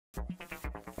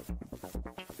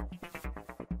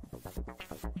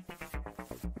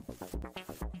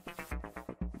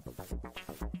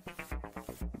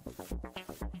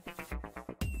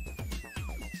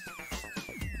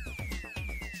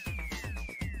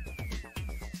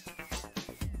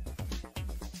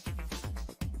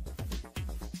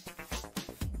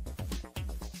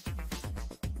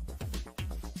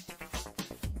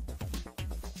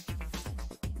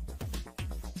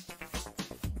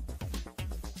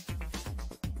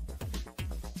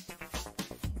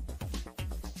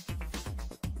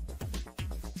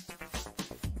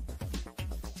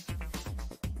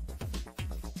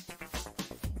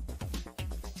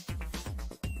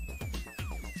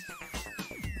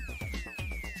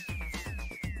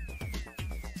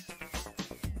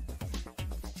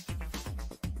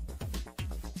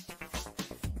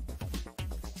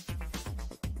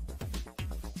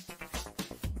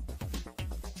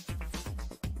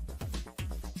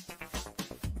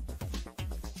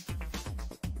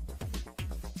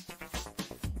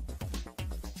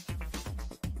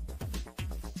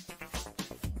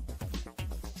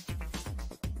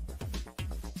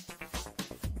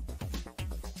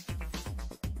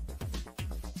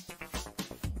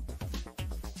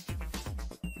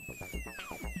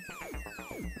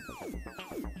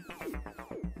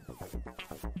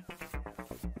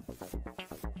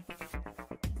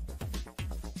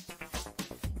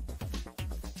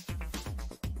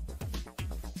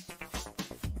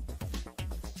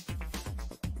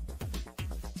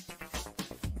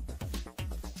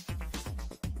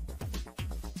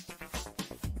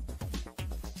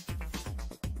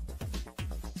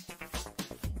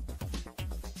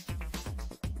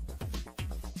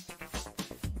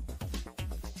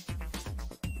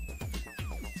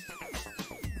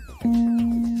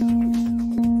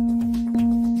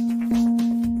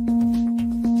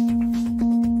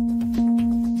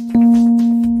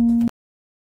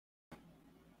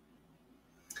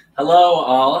Hello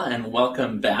all, and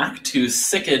welcome back to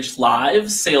Sikich Live,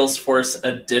 Salesforce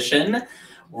Edition.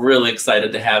 Really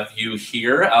excited to have you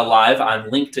here live on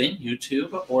LinkedIn,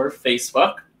 YouTube, or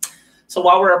Facebook. So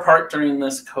while we're apart during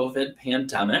this COVID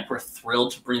pandemic, we're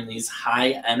thrilled to bring these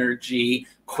high energy,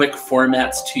 quick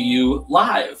formats to you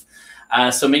live.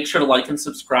 So make sure to like and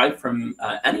subscribe from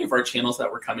any of our channels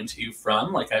that we're coming to you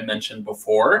from, like I mentioned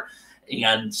before.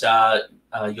 And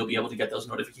you'll be able to get those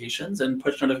notifications and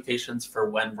push notifications for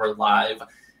when we're live.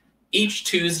 Each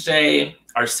Tuesday,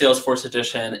 our Salesforce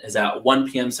edition is at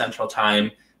 1 p.m. Central Time,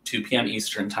 2 p.m.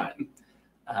 Eastern Time.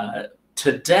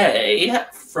 Today,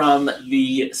 from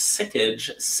the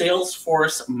Sikich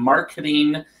Salesforce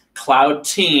Marketing Cloud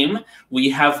team, we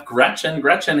have Gretchen.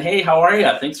 Gretchen, hey, how are you?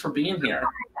 Thanks for being here.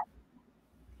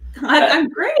 I'm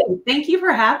great. Thank you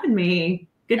for having me.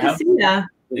 Good to see you.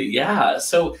 Yeah.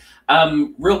 So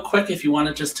real quick, if you want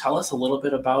to just tell us a little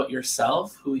bit about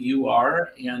yourself, who you are,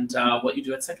 and what you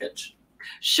do at Sikich.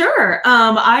 Sure.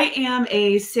 I am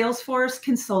a Salesforce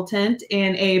consultant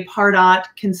and a Pardot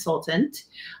consultant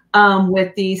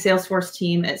with the Salesforce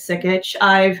team at Sikich.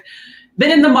 I've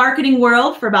been in the marketing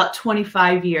world for about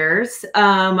 25 years.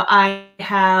 I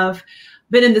have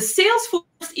been in the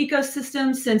Salesforce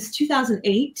ecosystem since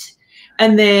 2008.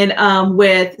 And then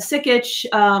with Sikich,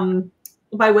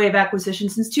 by way of acquisition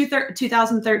since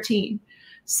 2013.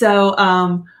 So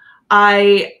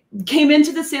I came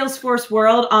into the Salesforce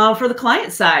world for the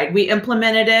client side. We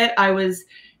implemented it. I was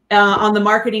on the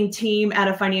marketing team at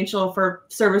a financial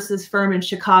services firm in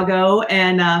Chicago,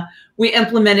 and we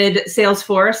implemented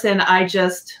Salesforce, and I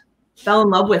just fell in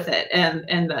love with it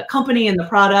and the company and the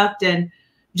product, and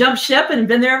jumped ship and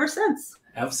been there ever since.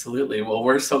 Absolutely. Well,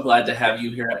 we're so glad to have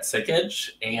you here at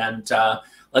Sikich, and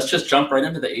let's just jump right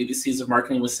into the ABCs of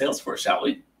marketing with Salesforce, shall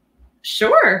we?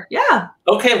 Sure. Yeah.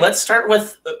 Okay. Let's start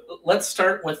with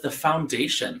the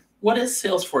foundation. What is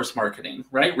Salesforce marketing?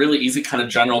 Right. Really easy, kind of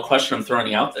general question I'm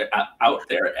throwing out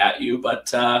there at you. But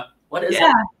what is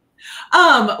it?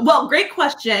 Well, great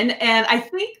question, and I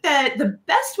think that the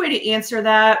best way to answer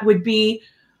that would be,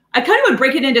 I kind of would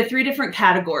break it into 3 different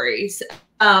categories.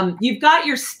 You've got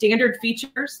your standard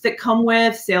features that come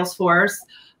with Salesforce.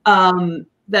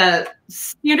 The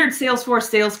standard Salesforce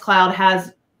Sales Cloud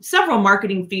has several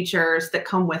marketing features that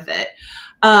come with it.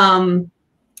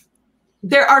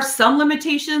 There are some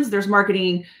limitations. There's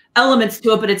marketing elements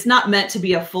to it, but it's not meant to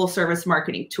be a full service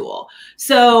marketing tool.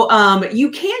 So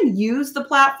you can use the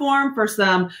platform for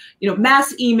some,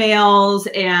 mass emails,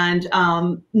 and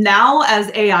now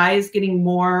as AI is getting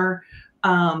more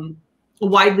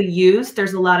widely used,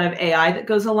 there's a lot of AI that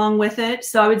goes along with it.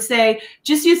 So I would say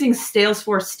just using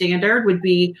Salesforce standard would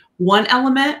be one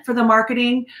element for the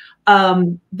marketing.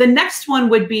 The next one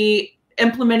would be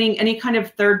implementing any kind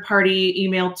of third-party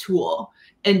email tool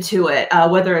into it,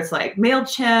 whether it's like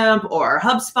MailChimp or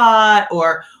HubSpot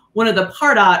or one of the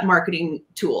Pardot marketing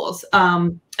tools.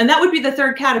 And that would be the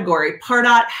third category.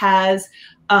 Pardot has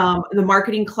the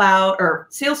Marketing Cloud, or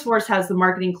Salesforce has the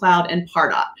Marketing Cloud and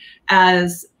Pardot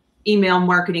as email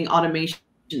marketing automation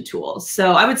tools.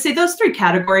 So I would say those three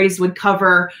categories would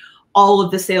cover all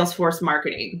of the Salesforce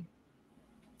marketing.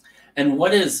 And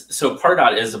so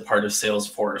Pardot is a part of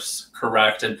Salesforce,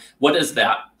 correct? And what does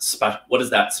that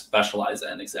specialize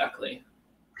in exactly?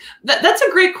 That's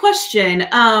a great question.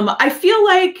 I feel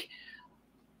like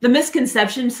the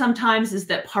misconception sometimes is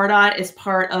that Pardot is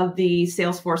part of the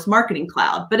Salesforce Marketing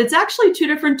Cloud, but it's actually two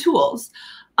different tools.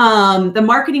 The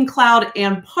Marketing Cloud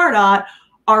and Pardot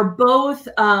are both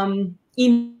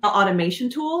email automation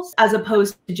tools, as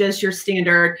opposed to just your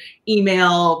standard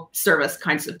email service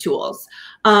kinds of tools.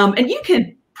 And you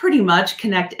can pretty much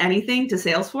connect anything to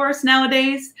Salesforce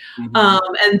nowadays.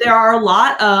 And there are a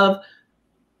lot of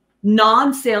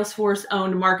non-Salesforce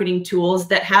owned marketing tools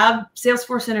that have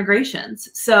Salesforce integrations.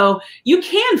 So you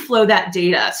can flow that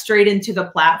data straight into the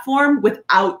platform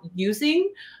without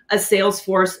using a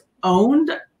Salesforce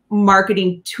owned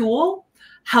marketing tool.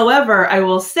 However, I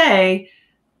will say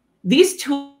these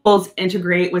tools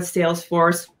integrate with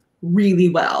Salesforce really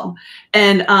well.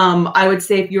 And I would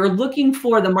say if you're looking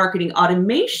for the marketing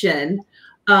automation,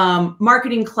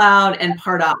 Marketing Cloud and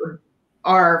Pardot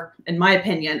are, in my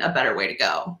opinion, a better way to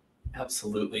go.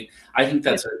 Absolutely. I think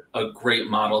that's a great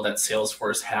model that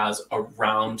Salesforce has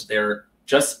around their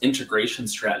just integration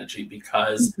strategy,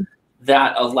 because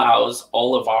that allows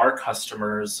all of our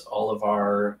customers, all of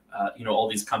our, all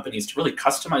these companies to really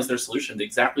customize their solution to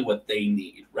exactly what they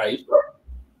need, right?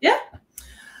 Yeah.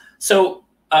 So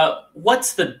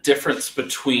what's the difference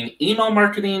between email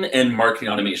marketing and marketing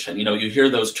automation? You hear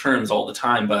those terms all the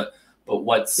time, but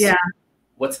what's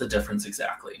the difference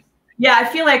exactly? Yeah, I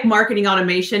feel like marketing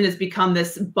automation has become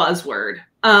this buzzword.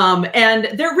 And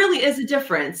there really is a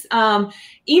difference.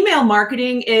 Email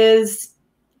marketing is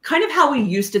kind of how we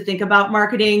used to think about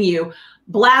marketing. You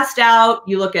blast out,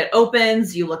 you look at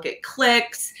opens, you look at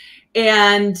clicks,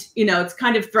 and it's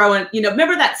kind of throwing,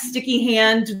 remember that sticky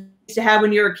hand you used to have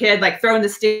when you were a kid, like throwing the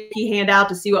sticky hand out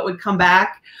to see what would come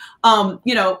back?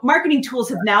 Marketing tools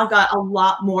have now got a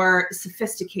lot more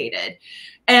sophisticated.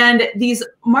 And these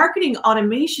marketing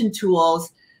automation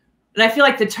tools, and I feel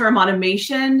like the term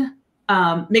automation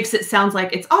makes it sound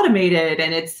like it's automated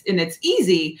and it's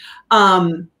easy,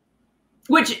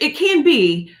 which it can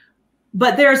be,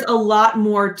 but there's a lot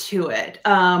more to it.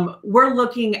 We're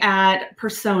looking at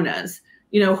personas.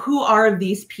 Who are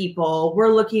these people?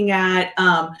 We're looking at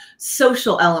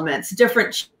social elements,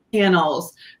 different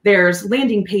channels. There's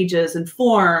landing pages and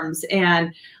forms,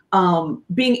 and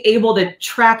being able to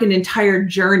track an entire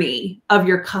journey of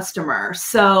your customer.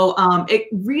 So it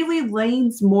really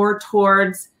leans more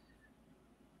towards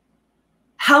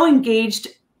how engaged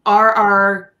are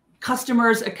our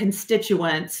customers and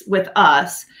constituents with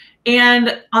us.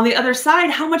 And on the other side,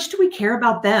 how much do we care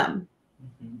about them,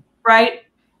 right?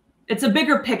 It's a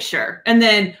bigger picture. And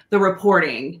then the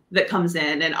reporting that comes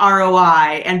in, and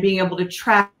ROI, and being able to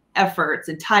track efforts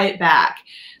and tie it back.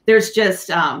 There's just,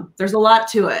 there's a lot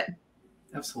to it.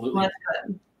 Absolutely.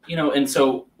 And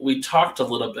so we talked a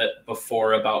little bit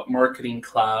before about Marketing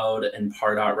Cloud and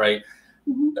Pardot, right?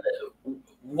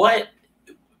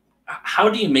 How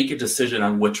do you make a decision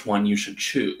on which one you should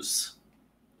choose?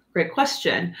 Great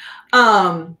question.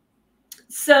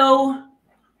 So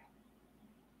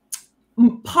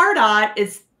Pardot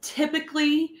is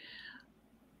typically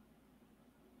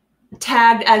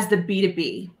tagged as the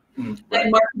B2B. Right.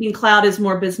 And Marketing Cloud is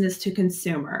more business to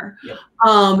consumer. Yep.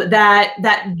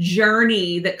 That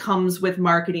journey that comes with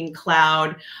Marketing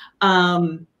Cloud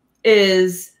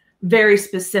is very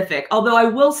specific. Although I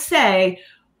will say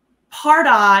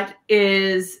Pardot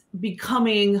is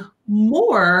becoming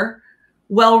more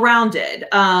well-rounded.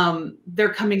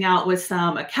 They're coming out with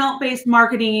some account-based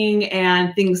marketing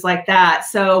and things like that.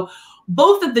 So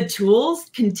both of the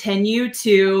tools continue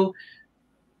to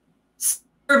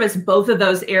service both of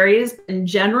those areas. In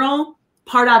general,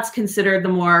 Pardot's considered the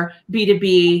more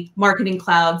B2B, Marketing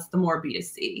Cloud's the more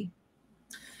B2C.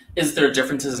 Is there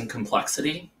differences in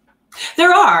complexity?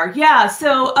 There are, yeah.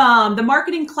 So the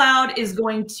Marketing Cloud is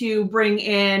going to bring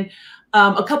in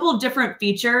a couple of different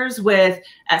features with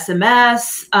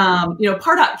SMS.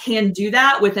 Pardot can do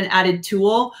that with an added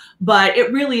tool, but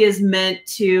it really is meant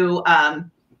to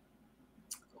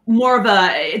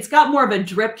it's got more of a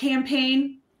drip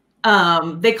campaign.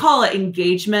 They call it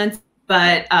engagement,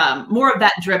 but more of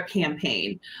that drip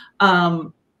campaign.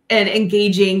 and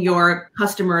engaging your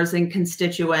customers and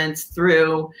constituents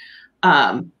through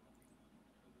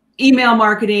email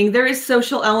marketing. There is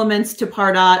social elements to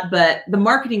Pardot, but the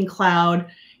Marketing Cloud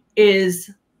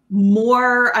is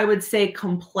more, I would say,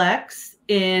 complex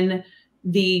in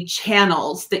the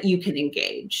channels that you can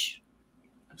engage.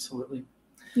 Absolutely.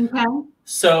 Okay.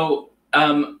 So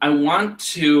I want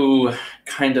to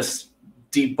kind of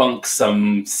debunk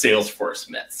some Salesforce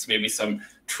myths, maybe some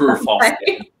true or false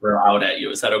things we're out at you.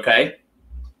 Is that okay?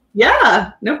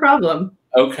 Yeah, no problem.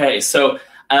 Okay, so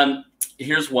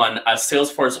here's one.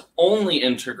 Salesforce only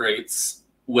integrates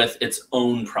with its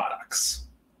own products.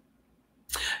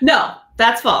 No,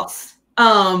 that's false.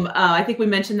 I think we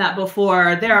mentioned that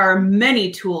before. There are many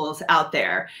tools out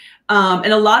there.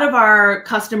 And a lot of our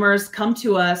customers come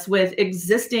to us with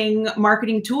existing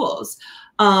marketing tools.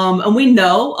 And we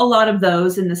know a lot of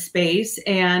those in the space,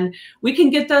 and we can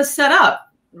get those set up.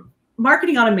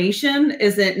 Marketing automation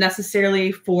isn't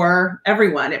necessarily for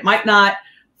everyone. It might not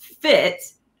fit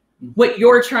what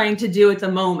you're trying to do at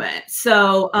the moment.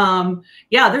 So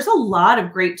yeah, there's a lot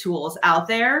of great tools out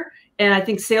there. And I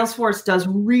think Salesforce does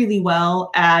really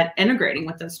well at integrating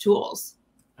with those tools.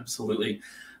 Absolutely.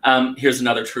 Here's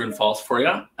another true and false for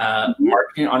you.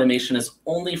 Marketing automation is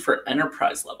only for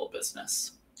enterprise level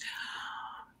business.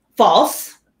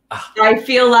 False. I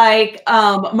feel like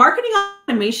marketing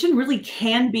automation really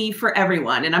can be for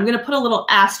everyone. And I'm going to put a little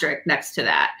asterisk next to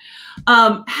that.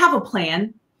 Have a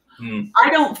plan. I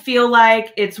don't feel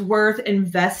like it's worth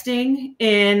investing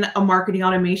in a marketing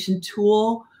automation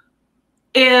tool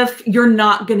if you're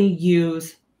not going to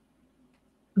use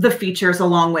the features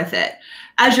along with it.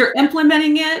 As you're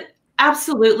implementing it,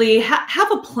 absolutely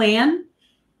have a plan.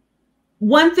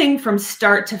 One thing from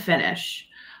start to finish.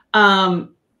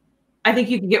 I think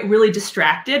you can get really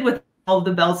distracted with all of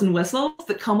the bells and whistles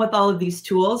that come with all of these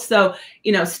tools. So,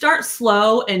 you know, start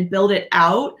slow and build it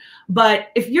out. But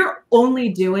if you're only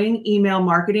doing email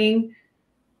marketing,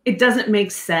 it doesn't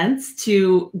make sense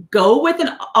to go with an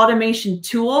automation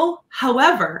tool.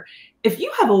 However, if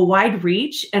you have a wide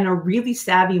reach and a really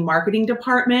savvy marketing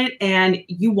department and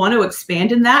you want to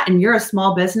expand in that and you're a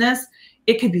small business,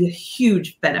 it could be a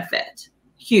huge benefit.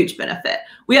 Huge benefit.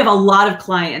 We have a lot of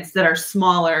clients that are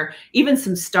smaller, even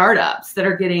some startups that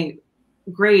are getting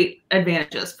great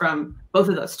advantages from both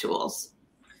of those tools.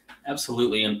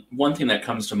 Absolutely. And one thing that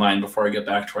comes to mind before I get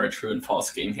back to our true and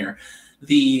false game here,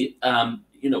 the,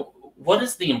 you know, what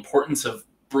is the importance of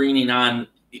bringing on,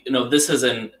 you know, this is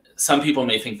an, some people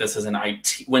may think this is an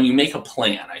IT, when you make a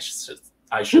plan, I should say,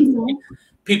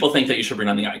 people think that you should bring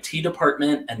on the IT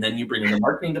department and then you bring in the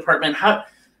marketing department. How,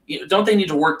 don't they need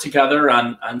to work together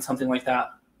on something like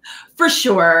that? For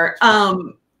sure.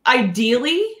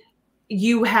 Ideally,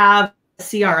 you have a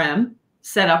CRM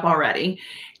set up already,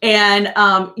 and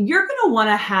you're going to want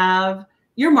to have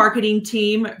your marketing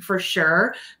team for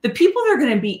sure. The people that are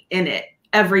going to be in it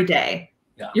every day.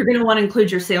 Yeah. You're going to want to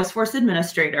include your Salesforce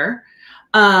administrator,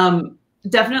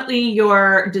 definitely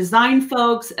your design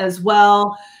folks as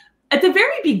well. At the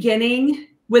very beginning,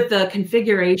 with the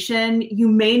configuration, you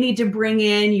may need to bring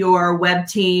in your web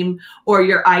team or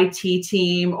your IT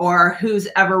team or who's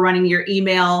ever running your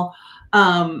email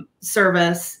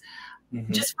service,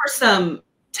 just for some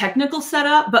technical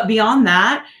setup. But beyond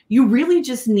that, you really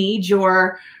just need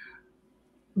your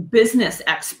business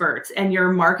experts and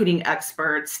your marketing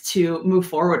experts to move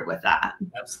forward with that.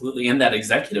 Absolutely. And that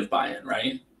executive buy-in,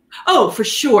 right? Oh, for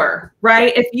sure.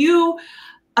 Right. If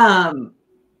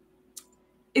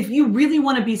you really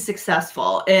want to be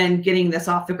successful in getting this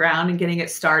off the ground and getting it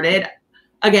started,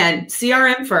 again,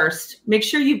 CRM first, make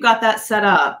sure you've got that set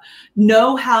up,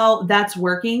 know how that's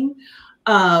working,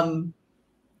 and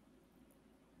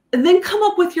then come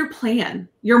up with your plan,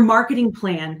 your marketing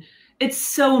plan. It's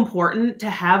so important to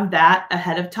have that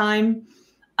ahead of time,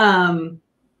 and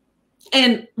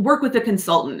work with a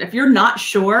consultant. If you're not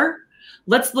sure,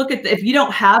 let's look at if you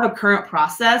don't have a current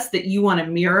process that you want to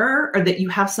mirror or that you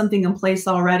have something in place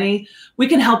already, we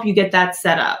can help you get that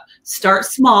set up. Start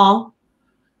small,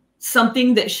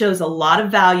 something that shows a lot of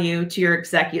value to your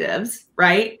executives,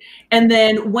 right? And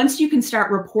then once you can start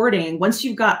reporting, once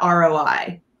you've got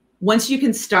ROI, once you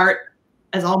can start,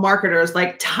 as all marketers,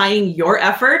 like tying your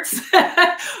efforts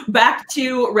back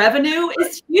to revenue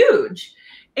is huge.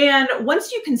 And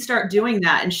once you can start doing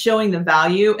that and showing the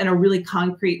value in a really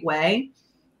concrete way,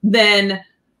 then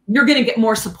you're going to get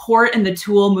more support in the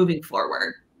tool moving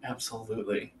forward.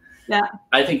 Absolutely. Yeah.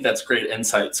 I think that's great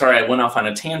insight. Sorry, I went off on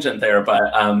a tangent there,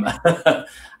 but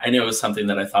I knew it was something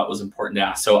that I thought was important to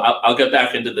ask. So I'll get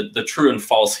back into the true and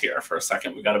false here for a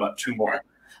second. We've got about two more.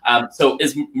 So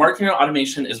is marketing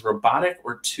automation is robotic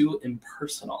or too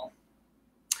impersonal?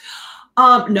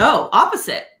 No,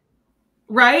 opposite,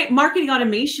 right? Marketing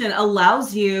automation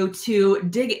allows you to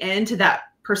dig into that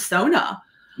persona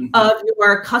of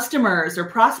your customers or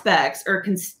prospects or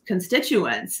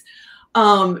constituents.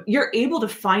 You're able to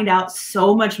find out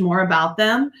so much more about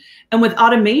them. And with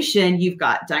automation, you've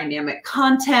got dynamic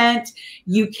content.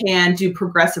 You can do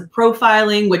progressive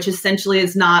profiling, which essentially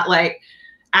is not like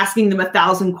asking them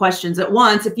 1,000 questions at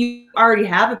once. If you already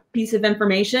have a piece of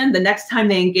information, the next time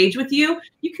they engage with you,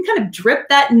 you can kind of drip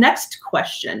that next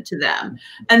question to them.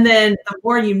 And then the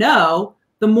more you know,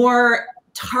 the more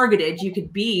targeted you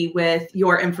could be with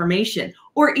your information.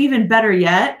 Or even better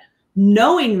yet,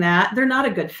 knowing that they're not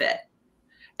a good fit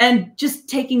and just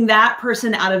taking that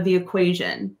person out of the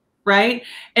equation, right?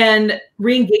 And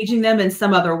re-engaging them in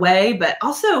some other way, but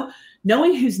also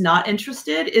knowing who's not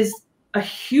interested is a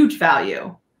huge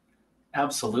value.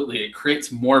 Absolutely. It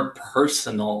creates more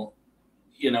personal,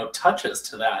 touches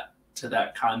to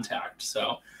that contact.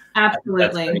 So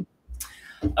absolutely.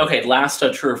 Okay, last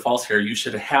true or false here. You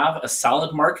should have a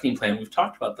solid marketing plan. We've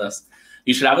talked about this.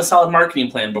 You should have a solid marketing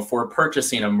plan before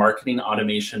purchasing a marketing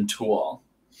automation tool.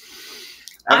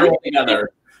 Everyone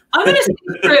together. I'm going to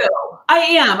stay true. I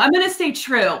am. I'm going to stay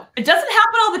true. It doesn't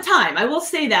happen all the time. I will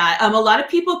say that. A lot of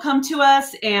people come to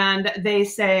us and they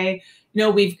say,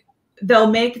 they'll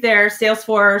make their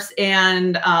Salesforce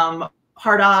and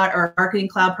Pardot or Marketing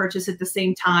Cloud purchase at the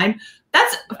same time.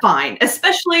 That's fine,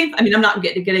 especially, I'm not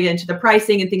getting into the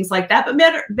pricing and things like that, but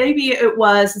maybe it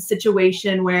was a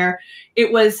situation where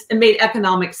it made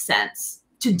economic sense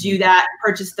to do that,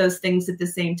 purchase those things at the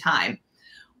same time.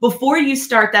 Before you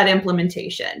start that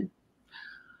implementation,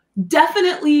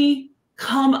 definitely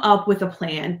come up with a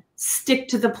plan, stick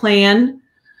to the plan,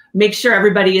 make sure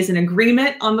everybody is in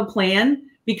agreement on the plan,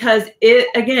 because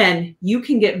again, you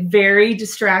can get very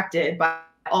distracted by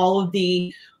all of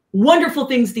the wonderful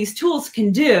things these tools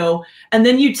can do. And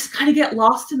then you just kind of get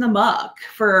lost in the muck,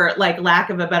 for lack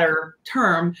of a better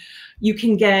term. You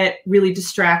can get really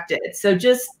distracted. So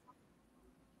just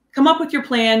come up with your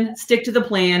plan, stick to the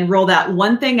plan, roll that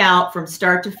one thing out from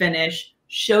start to finish,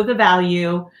 show the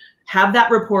value, have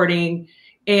that reporting,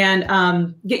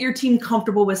 and get your team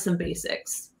comfortable with some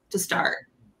basics to start.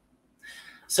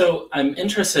 So I'm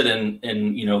interested in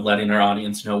letting our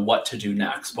audience know what to do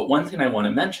next. But one thing I want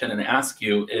to mention and ask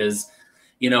you is,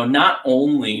 not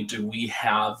only do we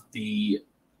have the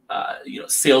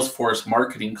Salesforce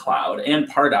Marketing Cloud and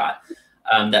Pardot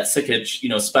that Sikich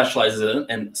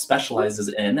specializes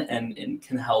in and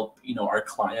can help our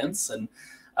clients and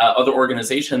other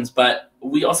organizations, but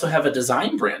we also have a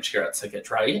design branch here at Sikich,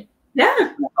 right?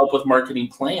 Yeah. Help with marketing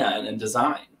plan and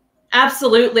design.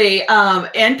 Absolutely,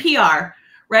 and PR.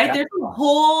 Right? Yeah. There's a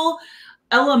whole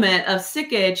element of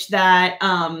Sikich that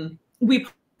we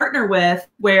partner with,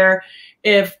 where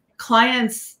if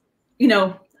clients,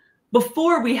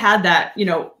 before we had that,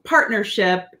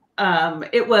 partnership,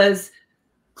 it was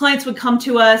clients would come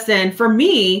to us. And for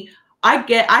me,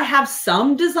 I have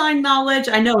some design knowledge.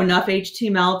 I know enough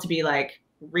HTML to be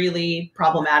really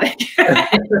problematic.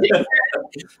 I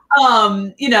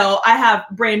have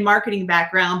brand marketing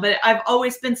background, but I've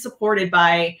always been supported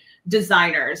by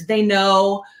designers. They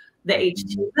know the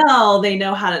HTML, they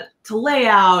know how to lay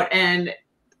out, and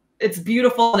it's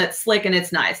beautiful and it's slick and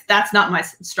it's nice. That's not my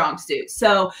strong suit.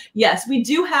 So yes, we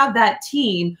do have that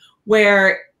team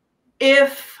where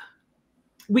if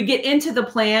we get into the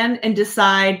plan and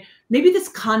decide maybe this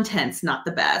content's not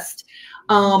the best,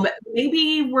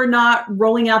 maybe we're not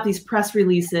rolling out these press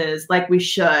releases like we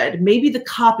should, maybe the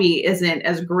copy isn't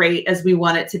as great as we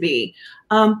want it to be,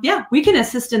 yeah, we can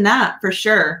assist in that for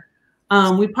sure.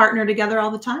 We partner together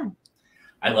all the time.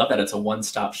 I love that. It's a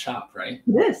one-stop shop, right?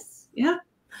 It is, yeah.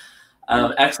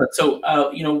 Excellent. So,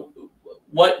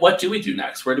 what do we do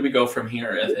next? Where do we go from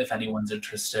here if anyone's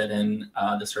interested in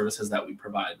the services that we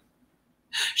provide?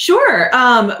 Sure.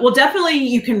 Well, definitely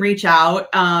you can reach out.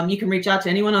 You can reach out to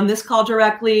anyone on this call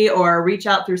directly or reach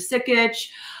out through Sikich.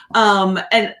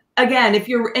 And again, if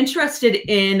you're interested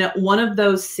in one of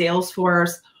those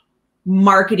Salesforce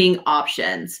marketing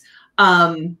options,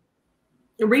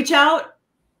 reach out.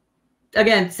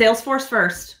 Again, Salesforce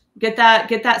first. Get that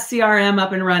CRM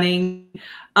up and running.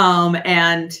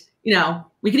 And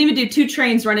we can even do 2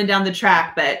 trains running down the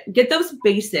track, but get those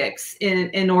basics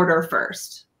in order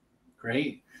first.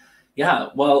 Great. Yeah.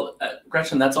 Well,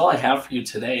 Gretchen, that's all I have for you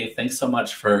today. Thanks so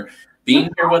much for being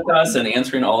here with us and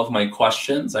answering all of my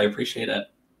questions. I appreciate it.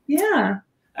 Yeah.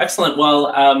 Excellent.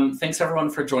 Well, thanks everyone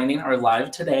for joining our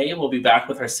live today. We'll be back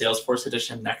with our Salesforce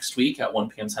edition next week at 1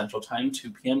 p.m. Central Time,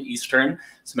 2 p.m. Eastern.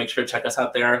 So make sure to check us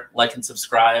out there, like and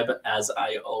subscribe, as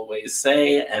I always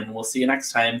say, and we'll see you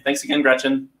next time. Thanks again,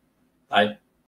 Gretchen. Bye.